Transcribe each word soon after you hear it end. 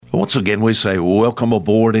Once again, we say welcome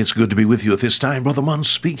aboard. It's good to be with you at this time. Brother Munn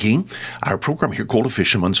speaking. Our program here called A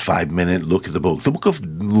Fisherman's 5-Minute Look at the Book. The book of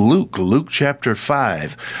Luke chapter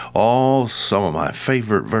 5. Some of my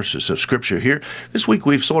favorite verses of Scripture here. This week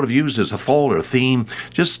we've sort of used as a fall or theme,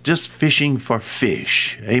 just fishing for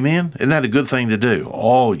fish. Amen? Isn't that a good thing to do?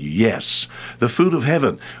 Oh, yes. The food of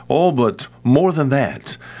heaven. Oh, but more than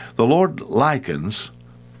that, the Lord likens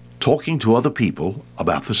talking to other people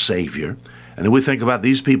about the Savior. And then we think about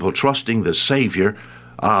these people trusting the Savior,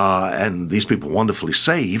 and these people wonderfully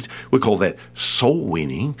saved. We call that soul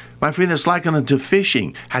winning. My friend, it's likened unto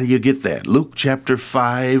fishing. How do you get that? Luke chapter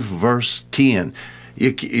 5, verse 10.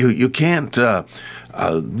 You can't,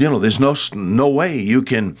 there's no way you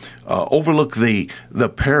can overlook the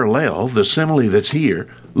parallel, the simile that's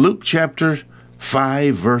here. Luke chapter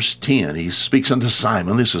 5, verse 10. He speaks unto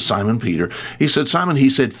Simon. This is Simon Peter. He said, Simon, he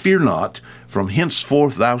said, fear not. From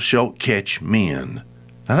henceforth thou shalt catch men.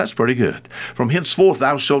 Now that's pretty good. From henceforth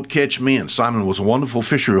thou shalt catch men. Simon was a wonderful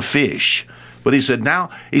fisher of fish. But he said, I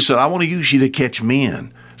want to use you to catch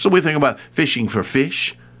men. So we think about fishing for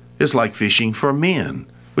fish. It's like fishing for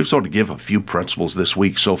men. We've sort of given a few principles this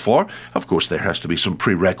week so far. Of course, there has to be some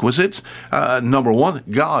prerequisites. Number one,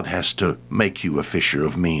 God has to make you a fisher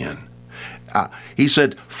of men. He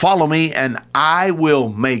said, follow me and I will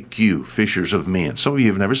make you fishers of men. Some of you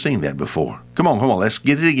have never seen that before. Come on, let's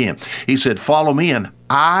get it again. He said, follow me and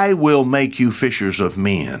I will make you fishers of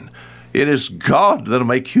men. It is God that'll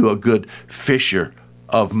make you a good fisher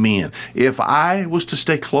of men. If I was to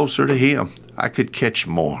stay closer to Him, I could catch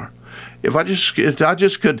more. If I just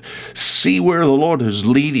could see where the Lord is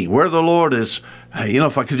leading, where the Lord is,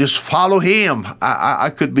 if I could just follow Him, I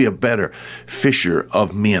could be a better fisher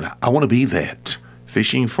of men. I want to be that.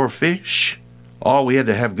 Fishing for fish. Oh, we had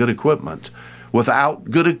to have good equipment.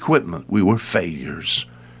 Without good equipment, we were failures.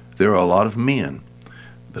 There are a lot of men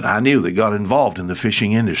that I knew that got involved in the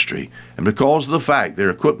fishing industry, and because of the fact their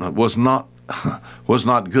equipment was not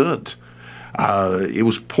good, it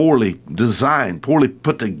was poorly designed, poorly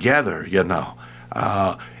put together,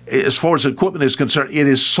 As far as equipment is concerned, it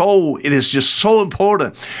is just so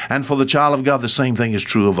important. And for the child of God, the same thing is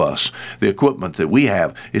true of us. The equipment that we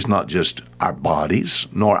have is not just our bodies,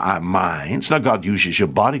 nor our minds. Now, God uses your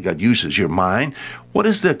body, God uses your mind. What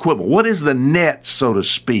is the equipment? What is the net, so to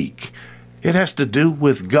speak? It has to do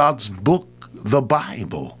with God's book, the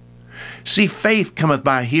Bible. See, faith cometh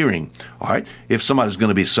by hearing. All right, if somebody's going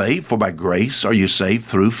to be saved, for by grace are you saved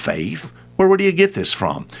through faith. Where do you get this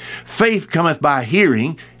from? Faith cometh by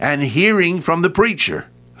hearing, and hearing from the preacher.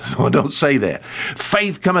 No, don't say that.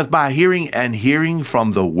 Faith cometh by hearing, and hearing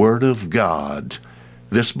from the Word of God.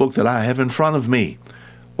 This book that I have in front of me,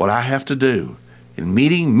 what I have to do in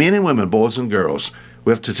meeting men and women, boys and girls,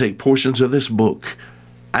 we have to take portions of this book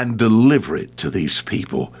and deliver it to these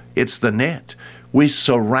people. It's the net. We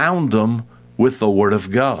surround them with the Word of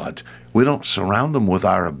God. We don't surround them with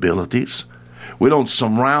our abilities. We don't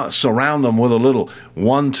surround them with a little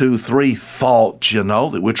 1, 2, 3 thought,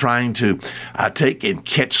 that we're trying to take and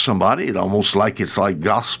catch somebody. It's like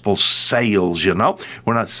gospel sales,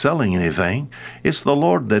 We're not selling anything. It's the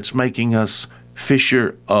Lord that's making us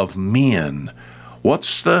fisher of men.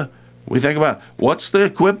 What's the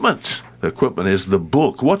equipment? The equipment is the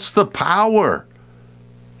book. What's the power?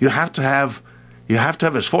 You have to have,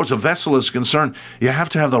 as far as a vessel is concerned, you have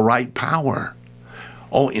to have the right power.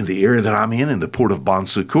 Oh, in the area that I'm in the port of Bon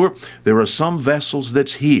Secours, there are some vessels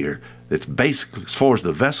that's here. That's basically, as far as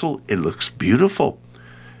the vessel, it looks beautiful.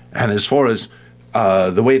 And as far as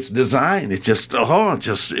the way it's designed, it just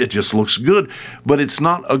looks good. But it's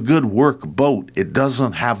not a good work boat. It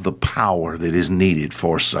doesn't have the power that is needed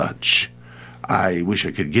for such. I wish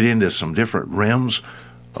I could get into some different realms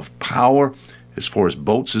of power as far as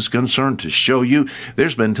boats is concerned to show you.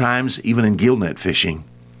 There's been times, even in gillnet fishing,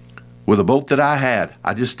 with a boat that I had,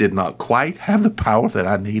 I just did not quite have the power that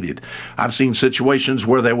I needed. I've seen situations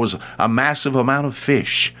where there was a massive amount of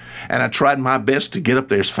fish, and I tried my best to get up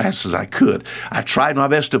there as fast as I could. I tried my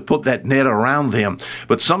best to put that net around them,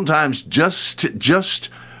 but sometimes just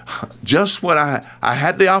when I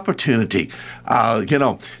had the opportunity,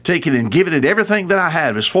 taking and giving it everything that I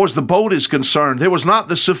had, as far as the boat is concerned, there was not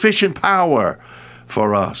the sufficient power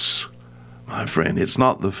for us. My friend, it's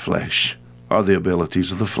not the flesh or the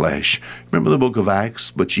abilities of the flesh. Remember the book of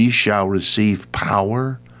Acts? But ye shall receive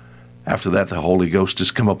power. After that, the Holy Ghost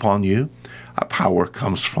has come upon you. Our power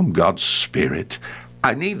comes from God's Spirit.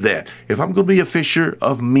 I need that. If I'm going to be a fisher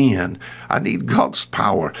of men, I need God's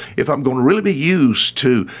power. If I'm going to really be used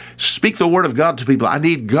to speak the Word of God to people, I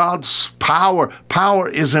need God's power. Power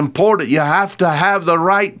is important. You have to have the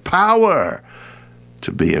right power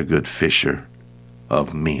to be a good fisher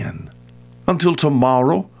of men. Until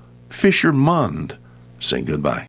tomorrow, fishermund, say goodbye.